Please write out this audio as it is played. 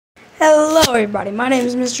Hello everybody, my name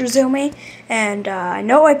is Mr. Zumi, and I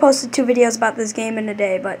know I posted 2 videos about this game in a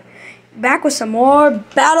day, but back with some more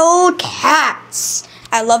Battle Cats.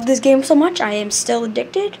 I love this game so much, I am still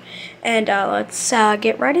addicted, and let's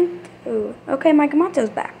get right in. Ooh, okay, my Gamato's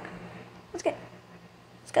back. Let's go.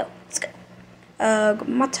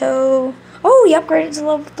 Gamato. Oh, he upgraded to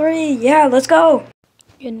level 3. Yeah, let's go.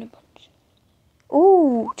 Getting a bunch.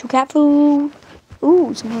 Ooh, 2 cat food.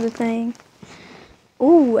 Ooh, some other thing.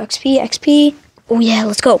 Ooh, XP. Oh, yeah,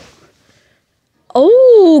 let's go.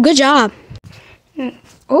 Oh, good job.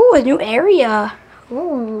 Oh, a new area.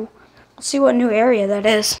 Ooh, let's see what new area that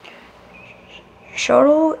is.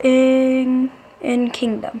 Shuttle in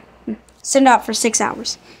Kingdom. Send out for 6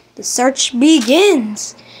 hours. The search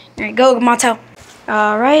begins. There you go, Gamato.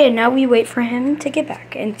 Alright, and now we wait for him to get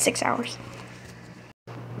back in 6 hours.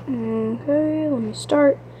 Okay, let me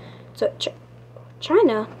start. So,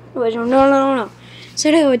 China? Wait, no.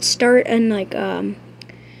 Said I would start in like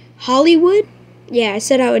Hollywood. Yeah, I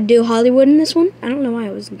said I would do Hollywood in this one. I don't know why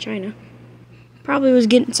I was in China. Probably was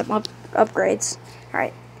getting some upgrades. All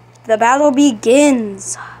right, the battle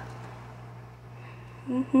begins.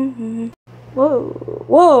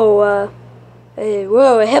 Whoa,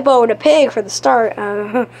 a hippo and a pig for the start.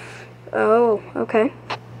 Oh, okay.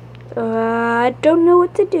 I don't know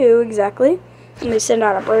what to do exactly. I'm gonna send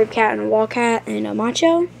out a brave cat and a wall cat and a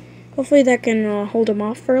macho. Hopefully that can hold them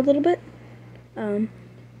off for a little bit.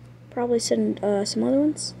 Probably send some other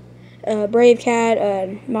ones. Brave cat,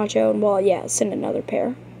 macho, and wall. Yeah, send another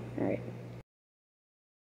pair. Alright.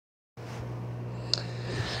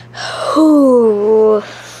 Whew.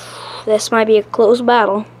 This might be a close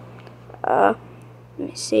battle. Let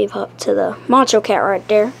me save up to the macho cat right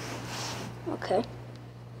there. Okay.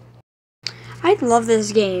 I love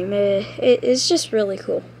this game. It's just really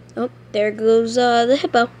cool. Oh, there goes the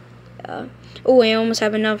hippo. Oh, I almost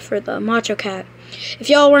have enough for the macho cat. If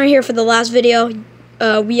y'all weren't here for the last video,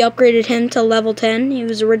 we upgraded him to level 10. He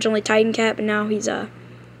was originally Titan Cat, but now he's a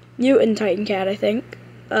mutant Titan Cat, I think.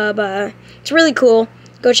 But it's really cool.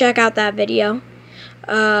 Go check out that video.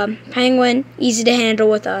 Penguin, easy to handle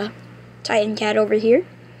with a Titan Cat over here.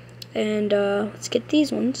 And let's get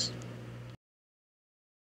these ones.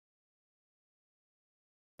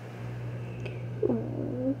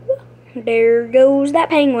 There goes that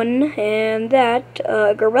penguin and that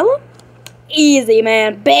gorilla. Easy,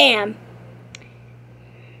 man. Bam.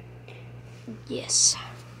 Yes.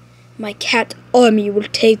 My cat army will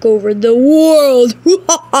take over the world.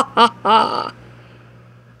 I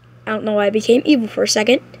don't know why I became evil for a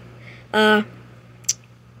second. I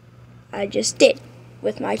just did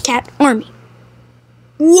with my cat army.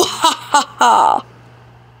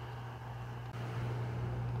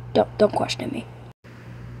 Don't question me.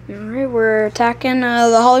 Alright, we're attacking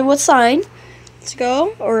the Hollywood sign. Let's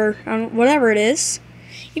go, or whatever it is.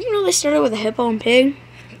 Even though they started with a hippo and pig,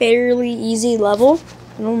 fairly easy level.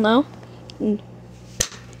 I don't know.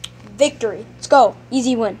 Victory. Let's go.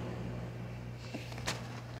 Easy win.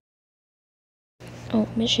 Oh,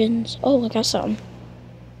 missions. Oh, I got something.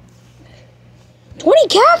 20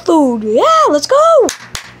 cat food. Yeah, let's go.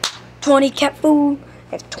 20 cat food.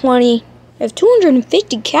 I have 20. I have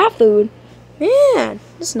 250 cat food. Man,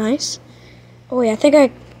 that's nice. Oh wait, I think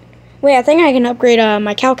I can upgrade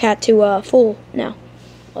my cow cat to full now.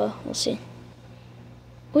 We'll see.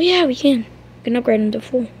 Oh yeah, we can. We can upgrade him to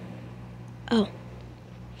full. Oh.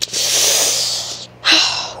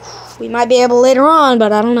 We might be able later on,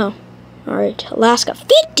 but I don't know. All right, Alaska,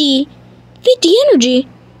 50 energy.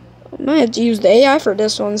 I might have to use the AI for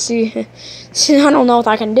this one. See, I don't know if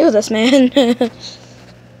I can do this, man.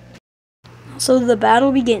 So the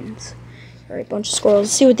battle begins. Alright, bunch of squirrels.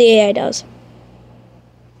 Let's see what the AI does.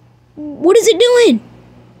 What is it doing?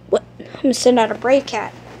 What? I'm gonna send out a brave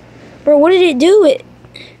cat. Bro, what did it do? It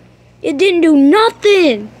didn't do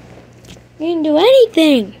nothing. It didn't do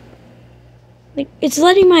anything. Like, it's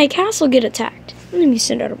letting my castle get attacked. Let me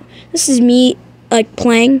send out a... This is me, like,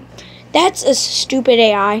 playing. That's a stupid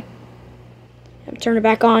AI. I'm turning it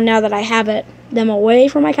back on now that I have them away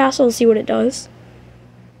from my castle. Let's see what it does.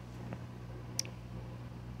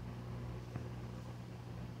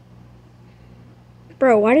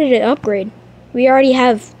 Bro, why did it upgrade? We already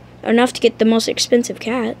have enough to get the most expensive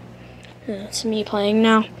cat. It's me playing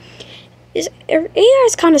now. AI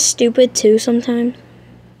is kind of stupid too sometimes.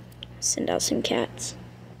 Send out some cats.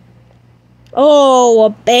 Oh, a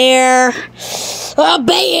bear. A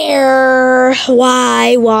bear.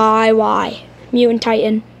 Why? Mutant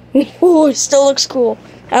Titan. Ooh, it still looks cool.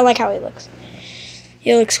 I like how he looks.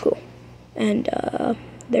 He looks cool. And,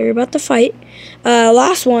 they're about to fight.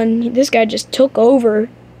 Last one, this guy just took over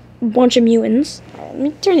a bunch of mutants.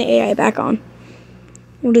 me turn the AI back on.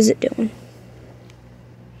 What is it doing?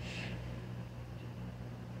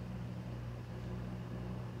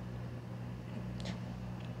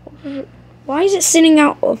 Why is it sending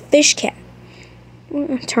out a fish cat?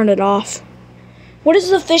 Turn it off. What is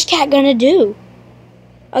the fish cat gonna do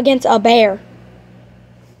against a bear?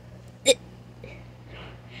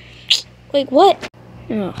 Like what?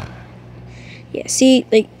 Oh. Yeah, see,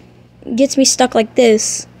 like, it gets me stuck like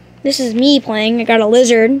this. This is me playing. I got a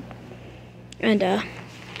lizard and a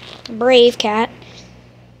brave cat.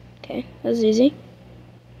 Okay, that was easy.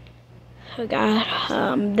 I got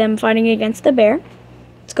them fighting against the bear.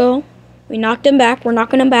 Let's go. We knocked him back. We're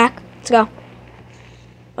knocking him back. Let's go.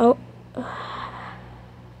 Oh.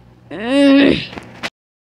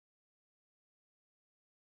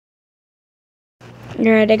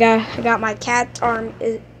 Alright, I got my cat's arm.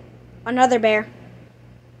 Another bear.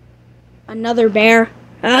 Another bear.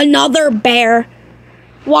 Another bear.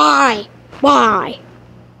 Why? Why?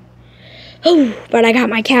 Oh, but I got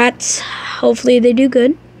my cats. Hopefully they do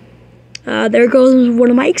good. There goes one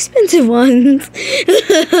of my expensive ones.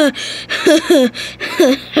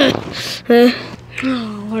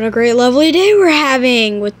 Oh, what a great, lovely day we're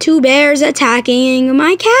having with 2 bears attacking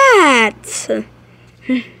my cats.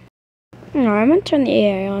 Alright, I'm gonna turn the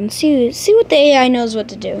AI on. See what the AI knows what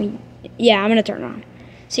to do. Yeah, I'm gonna turn it on.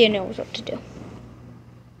 See if it knows what to do.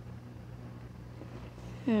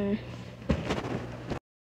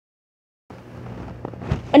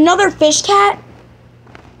 Another fish cat?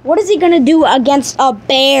 What is he gonna do against a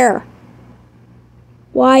bear?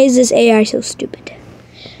 Why is this AI so stupid?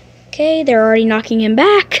 Okay, they're already knocking him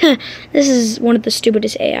back. This is one of the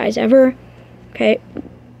stupidest AIs ever. Okay,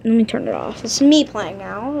 let me turn it off. It's me playing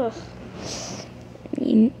now.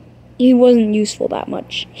 He wasn't useful that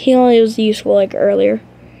much. He only was useful like earlier.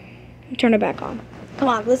 Turn it back on. Come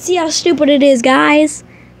on, let's see how stupid it is, guys.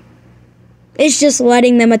 It's just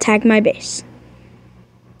letting them attack my base.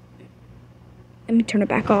 Let me turn it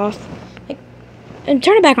back off. And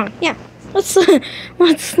turn it back on. Yeah. Let's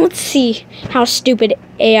see how stupid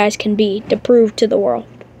AIs can be to prove to the world.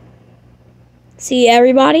 See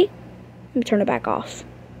everybody? Let me turn it back off.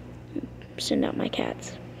 Send out my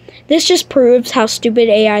cats. This just proves how stupid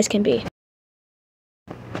AIs can be.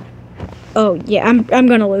 Oh yeah, I'm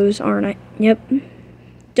gonna lose, aren't I? Yep.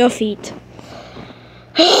 Defeat.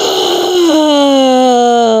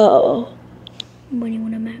 Oh. What do you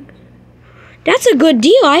want to max? That's a good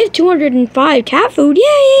deal. I have 205 cat food.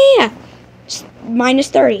 Yeah. Minus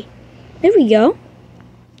 30. There we go.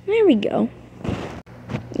 There we go.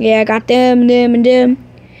 Yeah, I got them.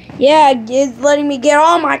 Yeah, it's letting me get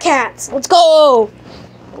all my cats. Let's go.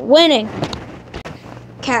 Winning.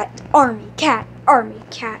 Cat army, cat army,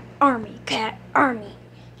 cat army, cat army.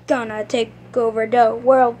 Gonna take over the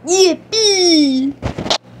world. Yippee!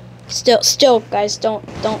 Still, guys, don't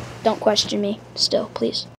question me. Still,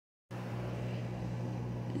 please.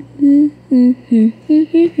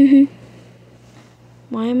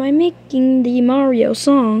 Why am I making the Mario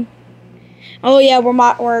song? Oh yeah,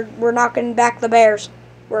 we're knocking back the bears.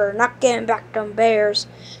 We're knocking back them bears.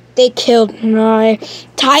 They killed my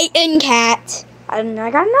Titan cat. And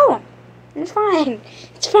I got another one. It's fine.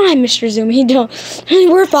 It's fine, Mr. Zoomy.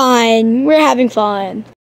 We're fine. We're having fun.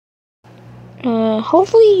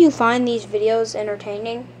 Hopefully you find these videos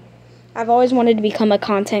entertaining. I've always wanted to become a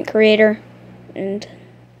content creator. And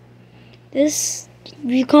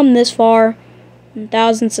you've come this far.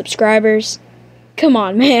 1,000 subscribers. Come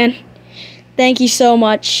on, man. Thank you so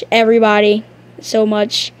much, everybody. So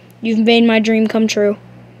much. You've made my dream come true.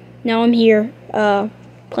 Now I'm here,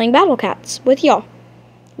 playing Battle Cats with y'all.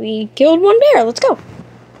 We killed one bear. Let's go.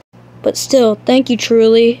 But still, thank you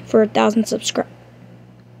truly for 1,000 subscribers.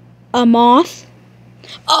 A moth?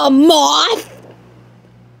 A moth?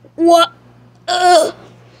 What?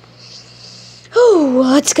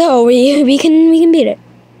 Let's go. We can beat it.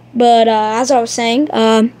 But as I was saying,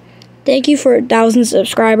 thank you for 1,000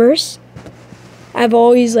 subscribers. I've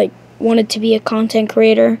always wanted to be a content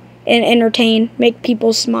creator and entertain, make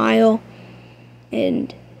people smile,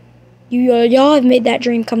 and y'all have made that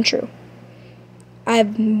dream come true.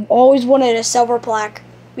 I've always wanted a silver plaque.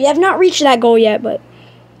 We have not reached that goal yet, but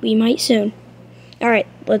we might soon. All right,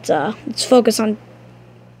 let's focus on.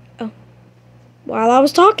 Oh, while I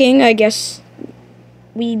was talking, I guess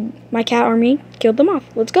my cat army killed them off.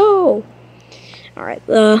 Let's go. All right,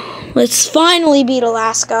 let's finally beat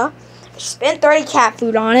Alaska. I spent 30 cat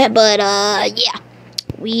food on it, but yeah,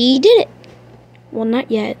 we did it. Well,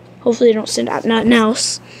 not yet. Hopefully they don't send out nothing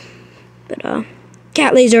else. But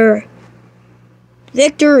cat laser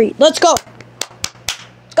victory. Let's go.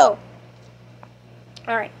 Let's go.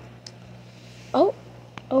 All right. Oh,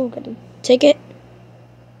 Oh, gotta take it.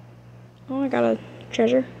 Oh, I got a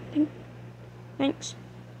treasure. Thanks.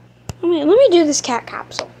 Let me do this cat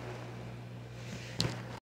capsule.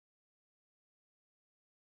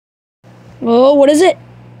 Oh, what is it?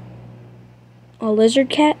 A lizard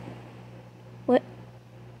cat? What?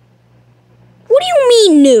 What do you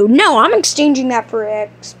mean new? No, I'm exchanging that for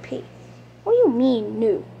XP. What do you mean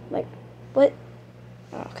new? Like, what?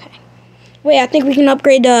 Okay. Wait, I think we can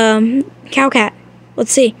upgrade cow cat.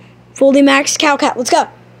 Let's see. Fully maxed cow cat. Let's go.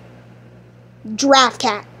 Giraffe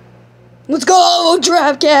cat. Let's go,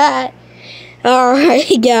 giraffe cat.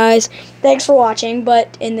 Alright, guys. Thanks for watching.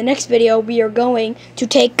 But in the next video, we are going to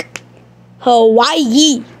take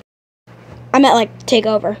Hawaii. I meant like take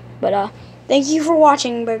over. But thank you for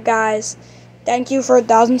watching. But guys, thank you for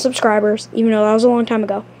 1,000 subscribers. Even though that was a long time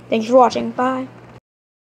ago. Thank you for watching. Bye.